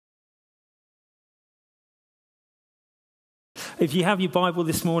If you have your Bible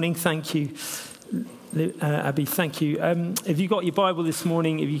this morning, thank you. Abby, thank you. If you've got your Bible this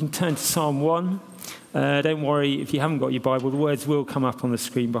morning, if you can turn to Psalm 1. Don't worry, if you haven't got your Bible, the words will come up on the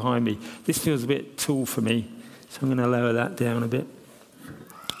screen behind me. This feels a bit tall for me, so I'm going to lower that down a bit.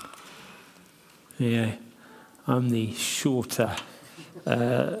 Yeah, I'm the shorter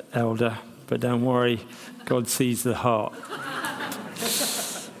elder, but don't worry, God sees the heart.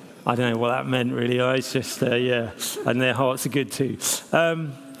 I don't know what that meant, really. It's just, and their hearts are good too.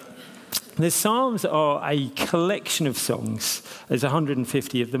 The Psalms are a collection of songs. There's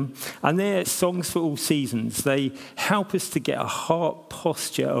 150 of them, and they're songs for all seasons. They help us to get a heart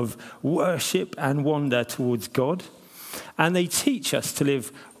posture of worship and wonder towards God, and they teach us to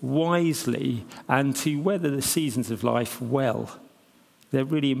live wisely and to weather the seasons of life well. They're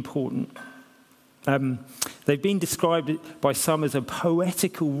really important. They've been described by some as a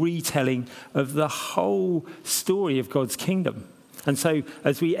poetical retelling of the whole story of God's kingdom. And so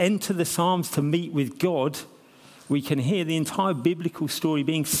as we enter the Psalms to meet with God, we can hear the entire biblical story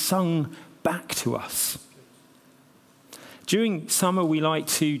being sung back to us. During summer, we like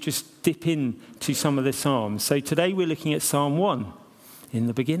to just dip into some of the Psalms. So today we're looking at Psalm 1, in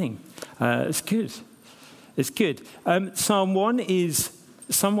the beginning. It's good. It's good. Psalm 1 is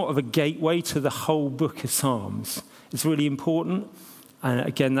somewhat of a gateway to the whole book of Psalms. It's really important. And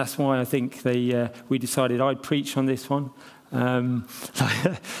again, that's why I think we decided I'd preach on this one. Well,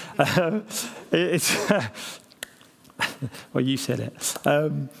 you said it.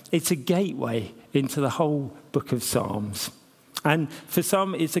 It's a gateway into the whole book of Psalms. And for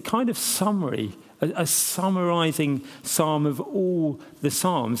some, it's a kind of summary, a summarizing psalm of all the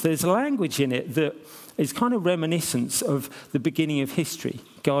Psalms. There's language in it that is kind of reminiscent of the beginning of history,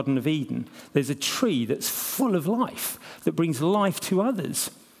 Garden of Eden. There's a tree that's full of life, that brings life to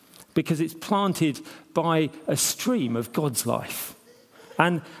others, because it's planted by a stream of God's life.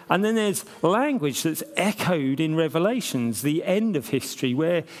 And then there's language that's echoed in Revelations, the end of history,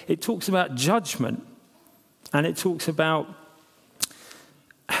 where it talks about judgment. And it talks about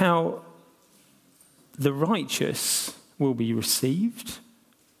how the righteous will be received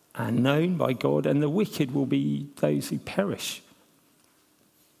and known by God, and the wicked will be those who perish.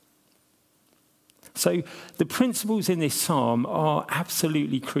 So the principles in this psalm are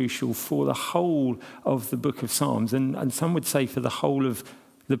absolutely crucial for the whole of the book of Psalms, and some would say for the whole of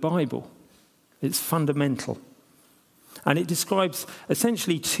the Bible. It's fundamental. And it describes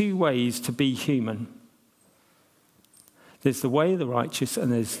essentially two ways to be human. There's the way of the righteous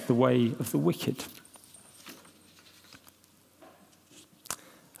and there's the way of the wicked.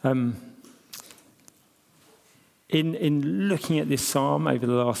 In looking at this psalm over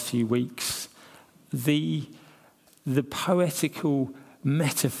the last few weeks, the poetical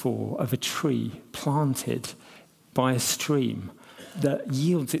metaphor of a tree planted by a stream that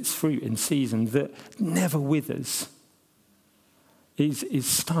yields its fruit in season, that never withers, is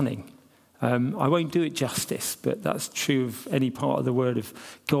stunning. I won't do it justice, but that's true of any part of the Word of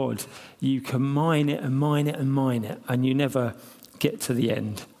God. You can mine it and mine it and mine it, and you never get to the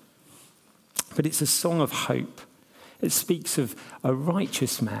end. But it's a song of hope. It speaks of a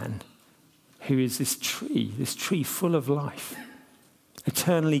righteous man who is this tree full of life,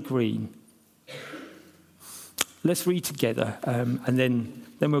 eternally green. Let's read together, and then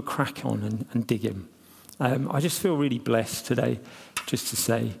we'll crack on and dig in. I just feel really blessed today, just to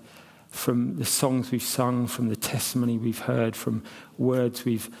say, from the songs we've sung, from the testimony we've heard, from words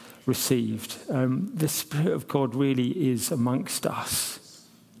we've received. The Spirit of God really is amongst us.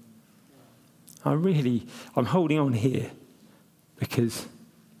 I'm holding on here because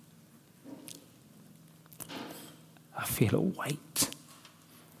I feel a weight,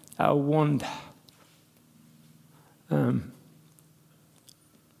 a wonder. I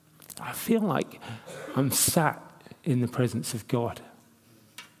feel like I'm sat in the presence of God.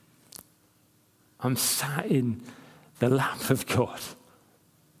 I'm sat in the lap of God.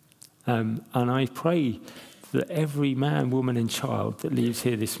 And I pray that every man, woman and child that leaves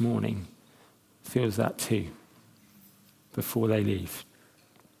here this morning feels that too before they leave.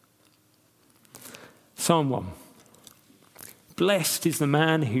 Psalm 1. Blessed is the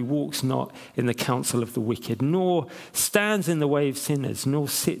man who walks not in the counsel of the wicked, nor stands in the way of sinners, nor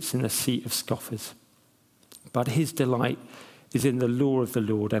sits in the seat of scoffers. But his delight is in the law of the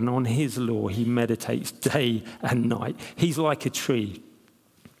Lord, and on his law he meditates day and night. He's like a tree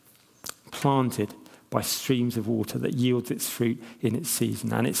planted by streams of water that yields its fruit in its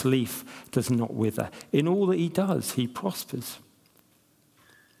season, and its leaf does not wither. In all that he does, he prospers.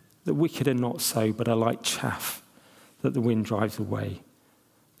 The wicked are not so, but are like chaff that the wind drives away.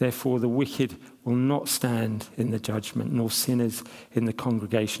 Therefore, the wicked will not stand in the judgment, nor sinners in the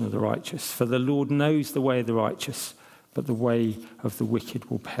congregation of the righteous. For the Lord knows the way of the righteous, but the way of the wicked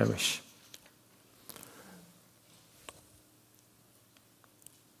will perish.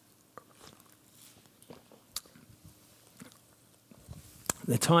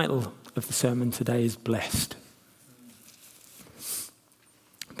 The title of the sermon today is Blessed.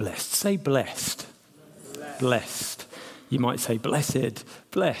 Blessed. Say blessed. Blessed. Blessed. You might say blessed,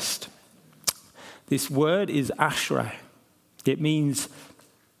 blessed. This word is ashrei. It means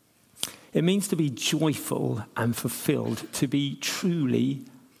to be joyful and fulfilled, to be truly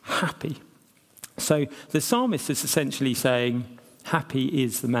happy. So the psalmist is essentially saying, happy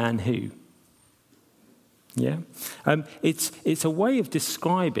is the man who. Yeah? It's a way of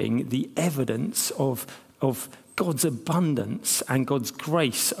describing the evidence of God's abundance and God's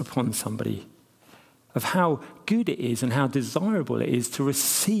grace upon somebody, of how good it is and how desirable it is to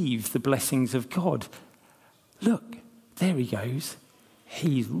receive the blessings of God. Look, there he goes.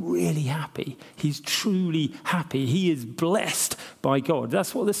 He's really happy. He's truly happy. He is blessed by God.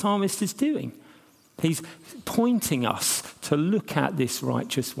 That's what the psalmist is doing. He's pointing us to look at this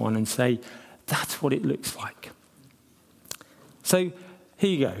righteous one and say, that's what it looks like. So here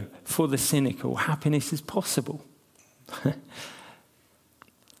you go. For the cynical, happiness is possible.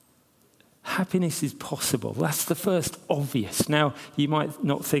 Happiness is possible. That's the first obvious. Now, you might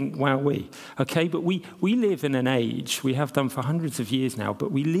not think, wowee. Okay, but we live in an age, we have done for hundreds of years now,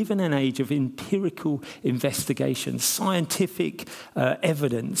 but we live in an age of empirical investigation, scientific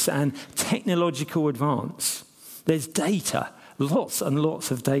evidence, and technological advance. There's data, lots and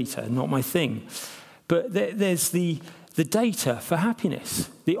lots of data, not my thing. But there's the data for happiness.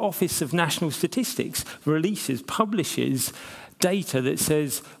 The Office of National Statistics publishes data that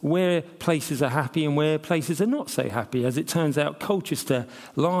says where places are happy and where places are not so happy. As it turns out, Colchester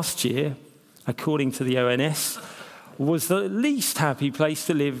last year, according to the ONS, was the least happy place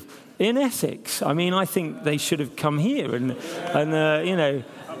to live in Essex. I mean, I think they should have come here and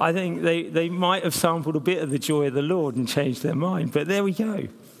I think they might have sampled a bit of the joy of the Lord and changed their mind. But there we go.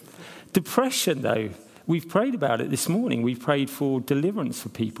 Depression, though, we've prayed about it this morning. We've prayed for deliverance for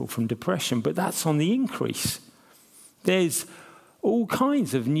people from depression, but that's on the increase. There's all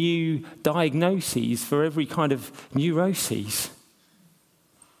kinds of new diagnoses for every kind of neuroses.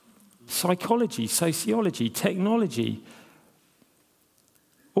 Psychology, sociology, technology.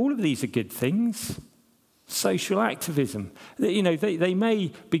 All of these are good things. Social activism. They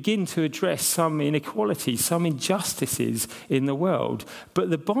may begin to address some inequalities, some injustices in the world,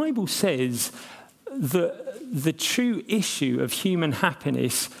 but the Bible says that the true issue of human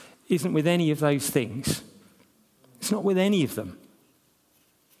happiness isn't with any of those things. It's not with any of them.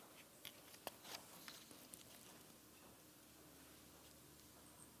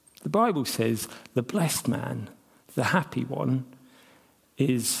 The Bible says the blessed man, the happy one,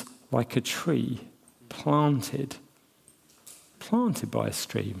 is like a tree planted by a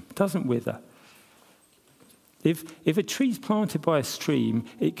stream. It doesn't wither. If a tree's planted by a stream,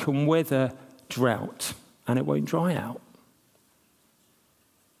 it can weather drought and it won't dry out.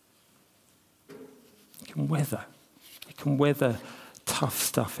 It can weather tough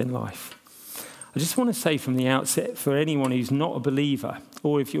stuff in life. I just want to say from the outset, for anyone who's not a believer,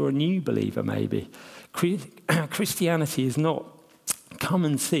 or if you're a new believer maybe, Christianity is not come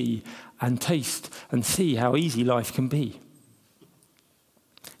and see and taste and see how easy life can be.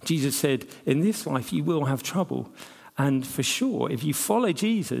 Jesus said, in this life you will have trouble. And for sure, if you follow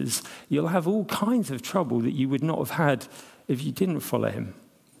Jesus, you'll have all kinds of trouble that you would not have had if you didn't follow him.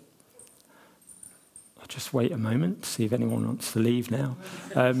 I'll just wait a moment to see if anyone wants to leave now.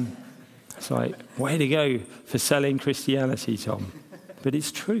 It's like, way to go for selling Christianity, Tom. But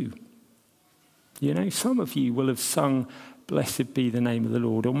it's true. Some of you will have sung, blessed be the name of the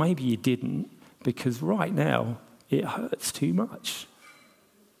Lord, or maybe you didn't, because right now it hurts too much.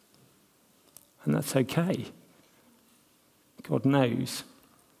 And that's okay. God knows.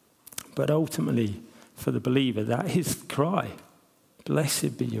 But ultimately, for the believer, that is the cry.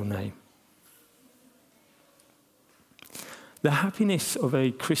 Blessed be your name. The happiness of a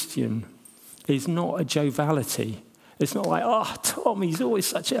Christian is not a joviality. It's not like, Tom, he's always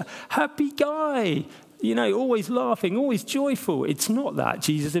such a happy guy, always laughing, always joyful. It's not that.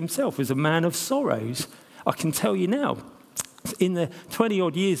 Jesus himself was a man of sorrows. I can tell you now, in the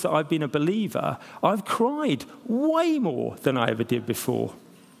 20-odd years that I've been a believer, I've cried way more than I ever did before.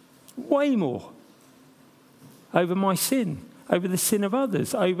 Way more. Over my sin, over the sin of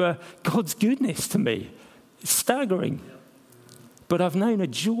others, over God's goodness to me. It's staggering. but I've known a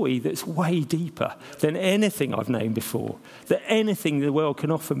joy that's way deeper than anything I've known before, than anything the world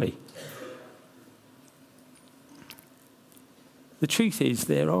can offer me. The truth is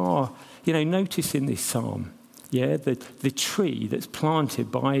there are, notice in this psalm, the tree that's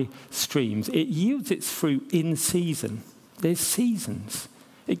planted by streams, it yields its fruit in season. There's seasons.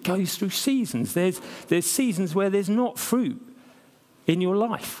 It goes through seasons. There's seasons where there's not fruit in your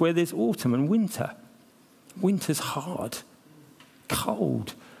life, where there's autumn and winter. Winter's hard,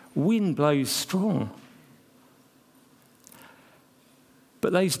 cold, wind blows strong.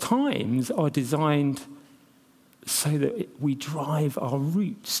 But those times are designed so that we drive our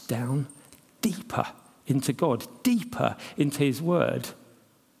roots down deeper into God, deeper into his word,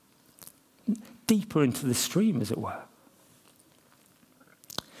 deeper into the stream, as it were.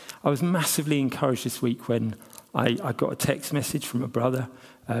 I was massively encouraged this week when I got a text message from a brother,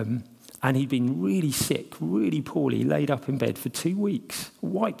 and he'd been really sick, really poorly, laid up in bed for 2 weeks,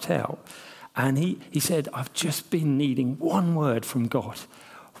 wiped out. And he said, I've just been needing one word from God,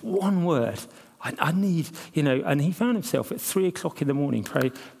 one word. I need, and he found himself at 3 o'clock in the morning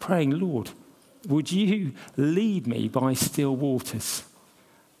praying, Lord, would you lead me by still waters?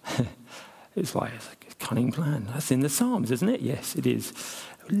 It's like a cunning plan. That's in the Psalms, isn't it? Yes, it is.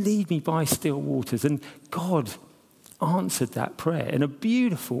 Lead me by still waters. And God answered that prayer in a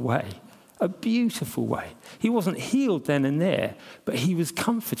beautiful way, a beautiful way. He wasn't healed then and there, but he was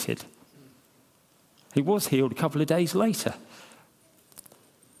comforted. He was healed a couple of days later.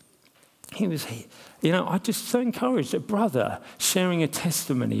 He was, I just so encouraged a brother sharing a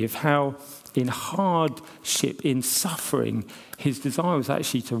testimony of how in hardship, in suffering, his desire was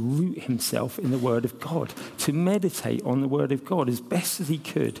actually to root himself in the Word of God, to meditate on the Word of God as best as he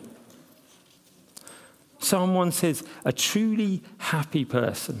could. Psalm 1 says, a truly happy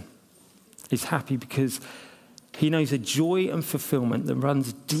person is happy because he knows a joy and fulfillment that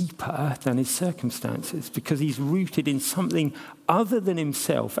runs deeper than his circumstances, because he's rooted in something other than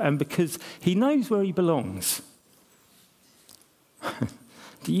himself and because he knows where he belongs.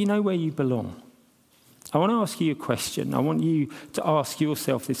 Do you know where you belong? I want to ask you a question. I want you to ask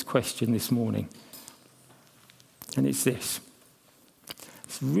yourself this question this morning. And it's this.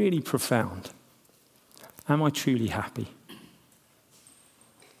 It's really profound. Am I truly happy?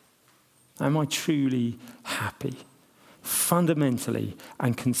 Am I truly happy? Fundamentally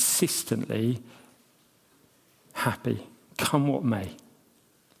and consistently happy, come what may.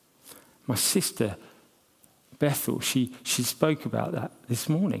 My sister, Bethel, she spoke about that this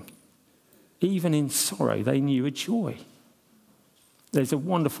morning. Even in sorrow, they knew a joy. There's a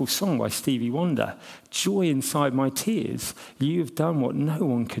wonderful song by Stevie Wonder, Joy Inside My Tears. You have done what no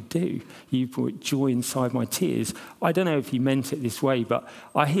one could do. You've brought joy inside my tears. I don't know if he meant it this way, but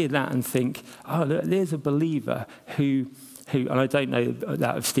I hear that and think, oh, look, there's a believer who, and I don't know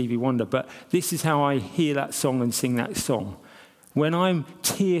that of Stevie Wonder, but this is how I hear that song and sing that song. When I'm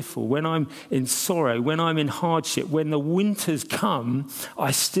tearful, when I'm in sorrow, when I'm in hardship, when the winters come,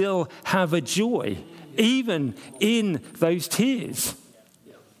 I still have a joy, even in those tears.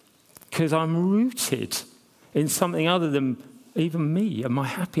 Because I'm rooted in something other than even me and my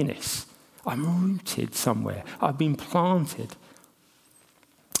happiness. I'm rooted somewhere. I've been planted.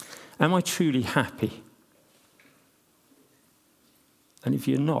 Am I truly happy? And if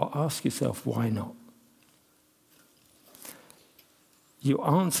you're not, ask yourself, why not? Your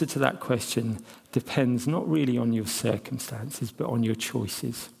answer to that question depends not really on your circumstances, but on your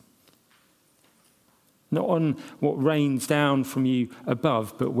choices. Not on what rains down from you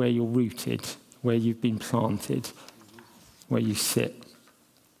above, but where you're rooted, where you've been planted, where you sit.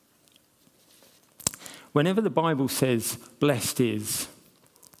 Whenever the Bible says blessed is,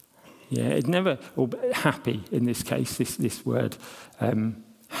 it never, or happy in this case, this word,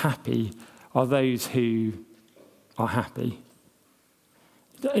 happy are those who are happy.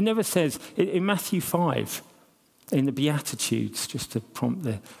 It never says, in Matthew 5, in the Beatitudes, just to prompt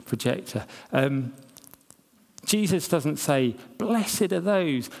the projector, Jesus doesn't say, blessed are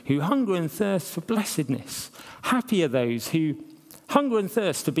those who hunger and thirst for blessedness. Happy are those who hunger and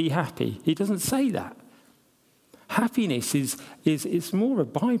thirst to be happy. He doesn't say that. Happiness is more a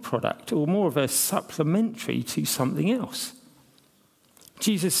byproduct or more of a supplementary to something else.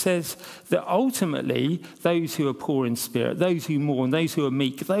 Jesus says that ultimately those who are poor in spirit, those who mourn, those who are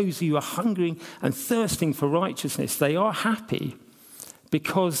meek, those who are hungering and thirsting for righteousness, they are happy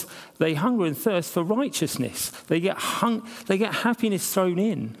because they hunger and thirst for righteousness. They get happiness thrown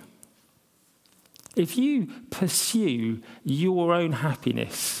in. If you pursue your own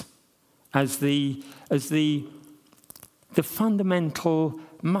happiness as the fundamental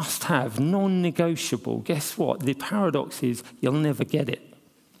must have, non-negotiable, guess what? The paradox is you'll never get it.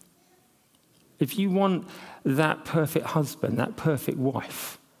 If you want that perfect husband, that perfect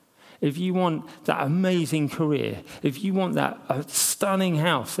wife, if you want that amazing career, if you want that stunning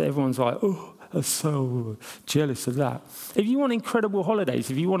house that everyone's like, oh, I'm so jealous of that. If you want incredible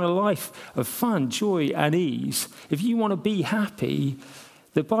holidays, if you want a life of fun, joy, and ease, if you want to be happy,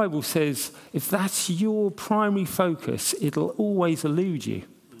 the Bible says if that's your primary focus, it'll always elude you.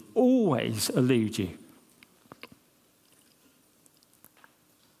 Always elude you.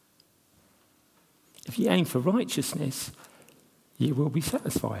 If you aim for righteousness, you will be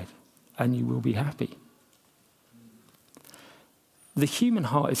satisfied and you will be happy. The human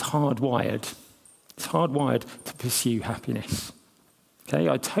heart is hardwired. It's hardwired to pursue happiness. Okay,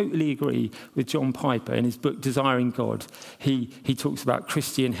 I totally agree with John Piper in his book Desiring God. He talks about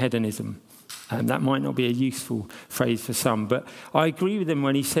Christian hedonism. And that might not be a useful phrase for some, but I agree with him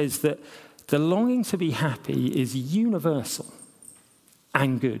when he says that the longing to be happy is universal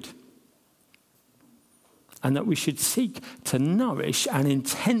and good. And that we should seek to nourish and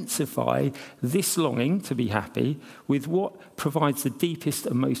intensify this longing to be happy with what provides the deepest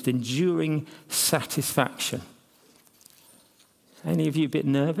and most enduring satisfaction. Any of you a bit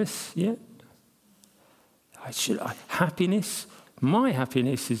nervous yet? Happiness? My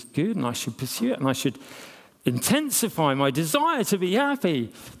happiness is good and I should pursue it and I should intensify my desire to be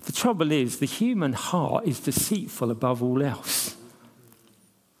happy. The trouble is the human heart is deceitful above all else.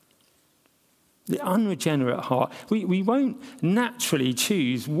 The unregenerate heart, we won't naturally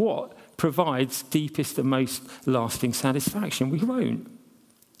choose what provides deepest and most lasting satisfaction. We won't.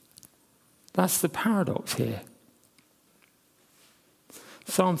 That's the paradox here.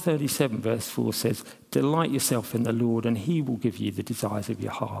 Psalm 37 verse 4 says, delight yourself in the Lord and he will give you the desires of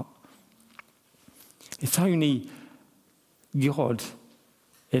your heart. It's only God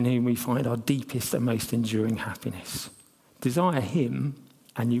in whom we find our deepest and most enduring happiness. Desire him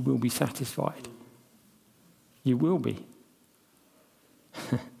and you will be satisfied. You will be.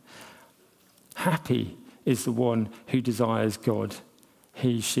 Happy is the one who desires God.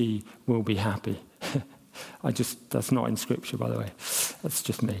 He, she will be happy. That's not in Scripture, by the way. That's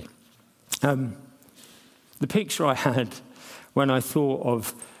just me. The picture I had when I thought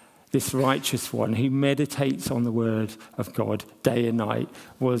of this righteous one who meditates on the word of God day and night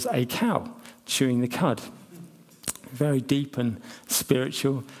was a cow chewing the cud. Very deep and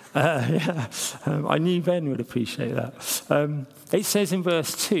spiritual. I knew Ben would appreciate that. It says in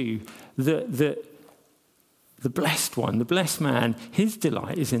verse 2 that the blessed one, the blessed man, his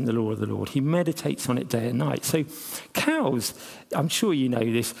delight is in the law of the Lord. He meditates on it day and night. So cows, I'm sure you know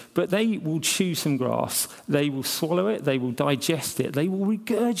this, but they will chew some grass. They will swallow it. They will digest it. They will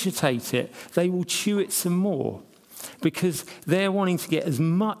regurgitate it. They will chew it some more because they're wanting to get as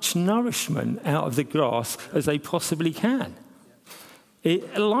much nourishment out of the grass as they possibly can.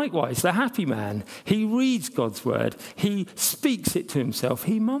 Likewise, the happy man, he reads God's word, he speaks it to himself,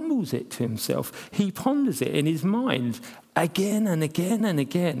 he mumbles it to himself, he ponders it in his mind again and again and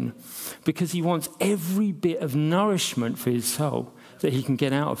again because he wants every bit of nourishment for his soul that he can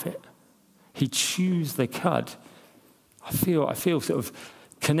get out of it. He chews the cud. I feel sort of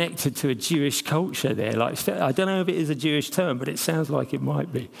connected to a Jewish culture there. Like, I don't know if it is a Jewish term, but it sounds like it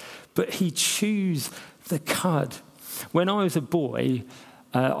might be. But he chews the cud. When I was a boy,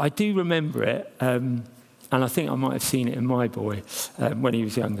 I do remember it, and I think I might have seen it in my boy when he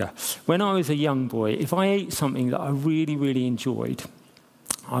was younger. When I was a young boy, if I ate something that I really, really enjoyed,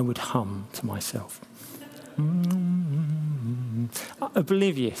 I would hum to myself.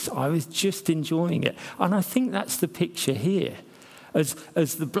 Oblivious. I was just enjoying it. And I think that's the picture here. As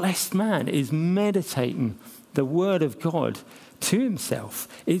the blessed man is meditating the word of God to himself,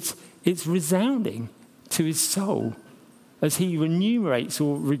 it's resounding to his soul as he remunerates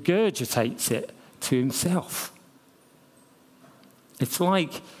or regurgitates it to himself. It's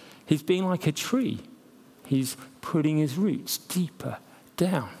like he's being like a tree. He's putting his roots deeper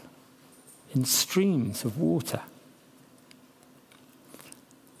down in streams of water.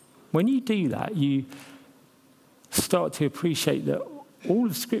 When you do that, you start to appreciate that all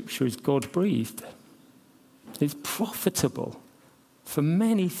of Scripture is God-breathed. It's profitable for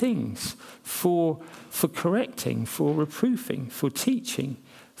many things, for correcting, for reproofing, for teaching,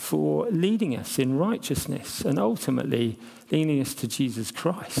 for leading us in righteousness, and ultimately leading us to Jesus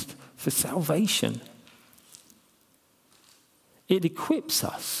Christ for salvation. It equips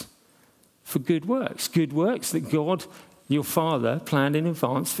us for good works that God, your Father, planned in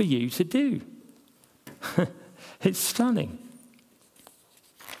advance for you to do. It's stunning.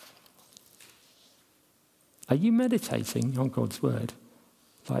 Are you meditating on God's word?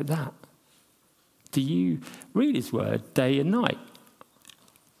 like that? Do you read his word day and night?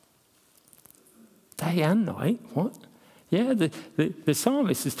 Day and night? What? Yeah, the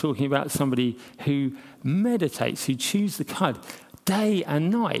psalmist is talking about somebody who meditates, who chews the cud day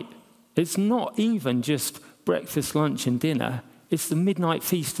and night. It's not even just breakfast, lunch and dinner. It's the midnight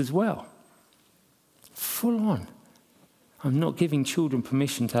feast as well. Full on. I'm not giving children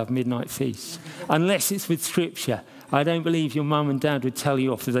permission to have midnight feasts, unless it's with scripture. I don't believe your mum and dad would tell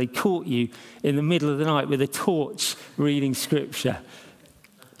you off if they caught you in the middle of the night with a torch reading scripture.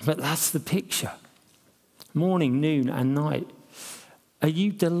 But that's the picture. Morning, noon and night. Are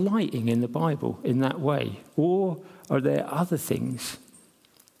you delighting in the Bible in that way? Or are there other things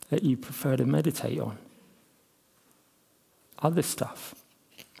that you prefer to meditate on? Other stuff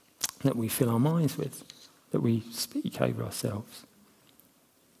that we fill our minds with, that we speak over ourselves.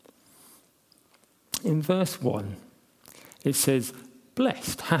 In verse 1, it says,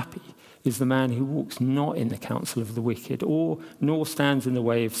 blessed, happy is the man who walks not in the counsel of the wicked, nor stands in the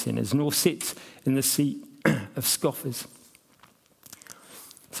way of sinners, nor sits in the seat of scoffers.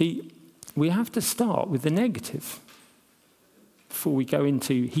 See, we have to start with the negative before we go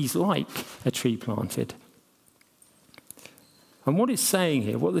into he's like a tree planted. And what it's saying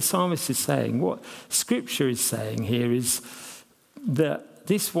here, what the psalmist is saying, what Scripture is saying here is that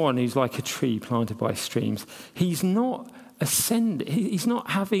this one who's like a tree planted by streams, he's not he's not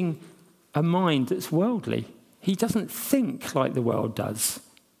having a mind that's worldly. He doesn't think like the world does.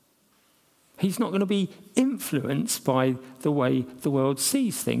 He's not going to be influenced by the way the world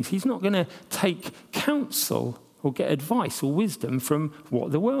sees things. He's not going to take counsel or get advice or wisdom from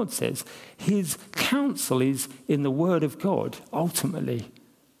what the world says. His counsel is in the Word of God, ultimately,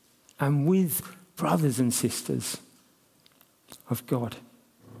 and with brothers and sisters of God.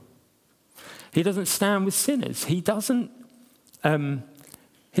 He doesn't stand with sinners. He doesn't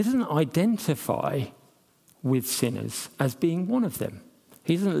identify with sinners as being one of them.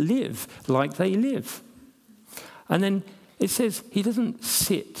 He doesn't live like they live. And then it says he doesn't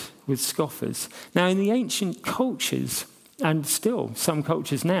sit with scoffers. Now, in the ancient cultures, and still some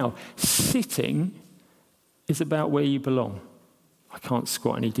cultures now, sitting is about where you belong. I can't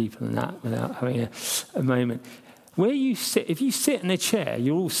squat any deeper than that without having a moment. Where you sit, if you sit in a chair,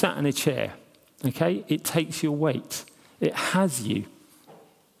 you're all sat in a chair, okay? It takes your weight. It has you.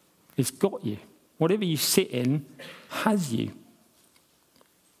 It's got you. Whatever you sit in has you.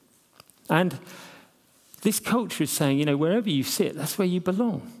 And this culture is saying, wherever you sit, that's where you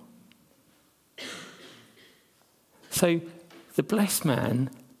belong. So the blessed man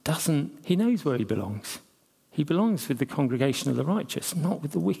he knows where he belongs. He belongs with the congregation of the righteous, not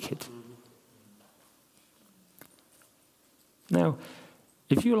with the wicked. Now,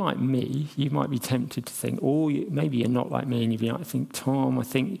 if you're like me, you might be tempted to think, maybe you're not like me, and you might think, Tom, I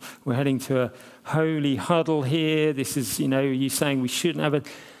think we're heading to a holy huddle here. This is, you saying we shouldn't have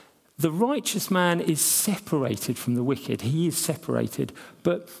The righteous man is separated from the wicked. He is separated.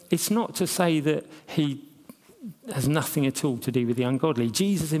 But it's not to say that he has nothing at all to do with the ungodly.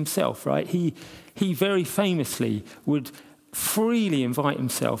 Jesus himself, right? He very famously would freely invite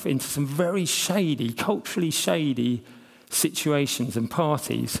himself into some very shady, culturally shady situations and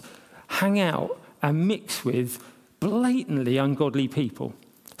parties, hang out and mix with blatantly ungodly people.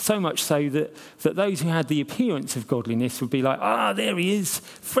 So much so that those who had the appearance of godliness would be like, there he is,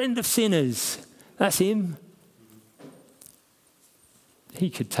 friend of sinners. That's him. He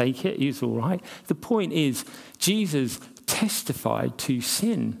could take it. He was all right. The point is, Jesus testified to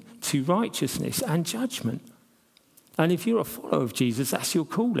sin, to righteousness and judgment. And if you're a follower of Jesus, that's your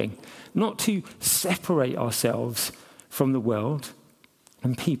calling. Not to separate ourselves from the world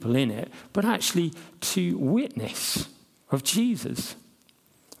and people in it, but actually to witness of Jesus.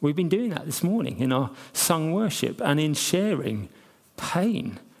 We've been doing that this morning in our sung worship and in sharing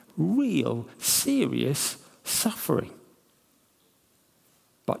pain, real, serious suffering.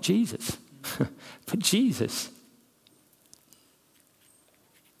 But Jesus. But Jesus.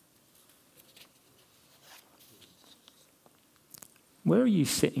 Where are you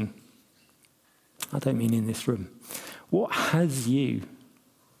sitting? I don't mean in this room. What has you?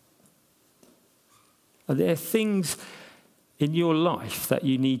 Are there things in your life that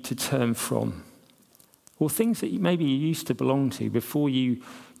you need to turn from? Or things that maybe you used to belong to before you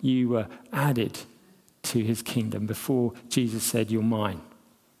were added to his kingdom, before Jesus said, you're mine?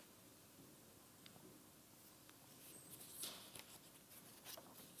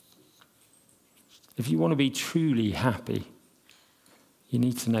 If you want to be truly happy, you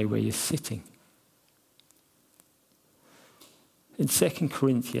need to know where you're sitting. In 2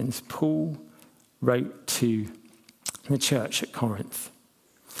 Corinthians, Paul wrote to the church at Corinth.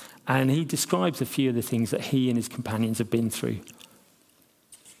 and he describes a few of the things that he and his companions have been through.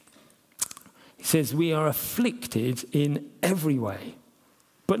 He says, we are afflicted in every way,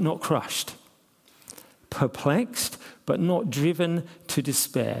 but not crushed. Perplexed, but not driven to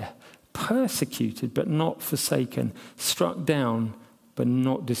despair. Persecuted, but not forsaken. Struck down, but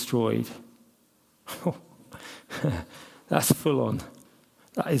not destroyed. That's full on.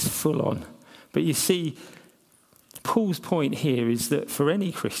 That is full on. But you see, Paul's point here is that for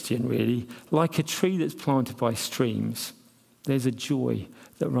any Christian, really, like a tree that's planted by streams, there's a joy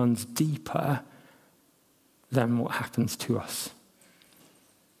that runs deeper than what happens to us.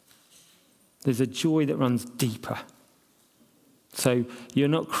 There's a joy that runs deeper. So you're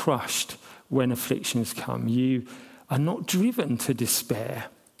not crushed when afflictions come. You are not driven to despair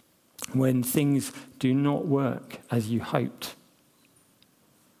when things do not work as you hoped.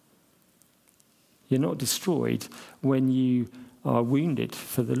 You're not destroyed when you are wounded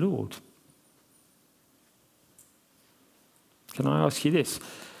for the Lord. Can I ask you this?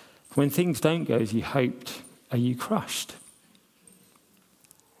 When things don't go as you hoped, are you crushed?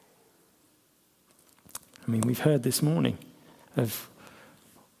 I mean, we've heard this morning of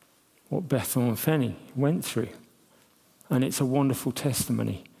what Bethel and Fanny went through. And it's a wonderful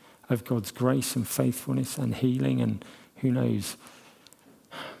testimony of God's grace and faithfulness and healing and who knows.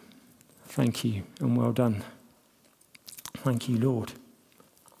 Thank you and well done. Thank you, Lord.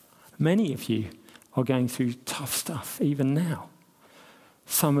 Many of you are going through tough stuff even now.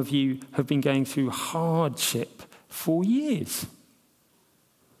 Some of you have been going through hardship for years.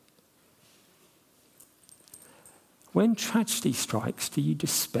 When tragedy strikes, do you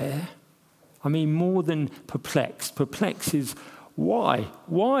despair? I mean, more than perplexed. Perplexed is, why?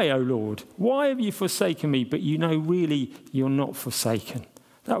 Why, O Lord? Why have you forsaken me? But you know, really, you're not forsaken.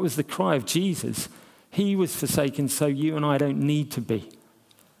 That was the cry of Jesus. He was forsaken, so you and I don't need to be.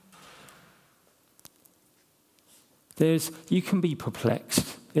 You can be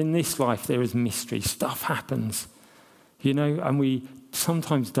perplexed. In this life, there is mystery. Stuff happens, and we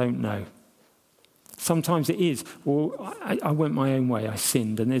sometimes don't know. Sometimes it is, well, I went my own way, I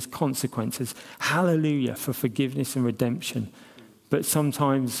sinned, and there's consequences. Hallelujah for forgiveness and redemption. But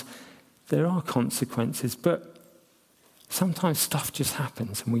sometimes there are consequences, but sometimes stuff just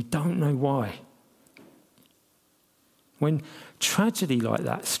happens and we don't know why. When tragedy like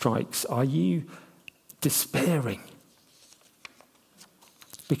that strikes, are you despairing?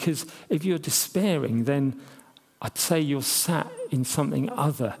 Because if you're despairing, then I'd say you're sat in something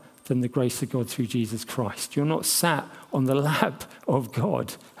other than the grace of God through Jesus Christ. You're not sat on the lap of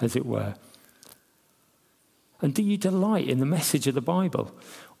God, as it were. And do you delight in the message of the Bible?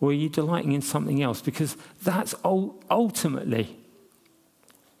 Or are you delighting in something else? Because that's ultimately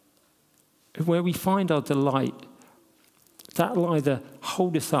where we find our delight. That'll either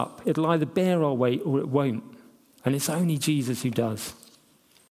hold us up, it'll either bear our weight, or it won't. And it's only Jesus who does.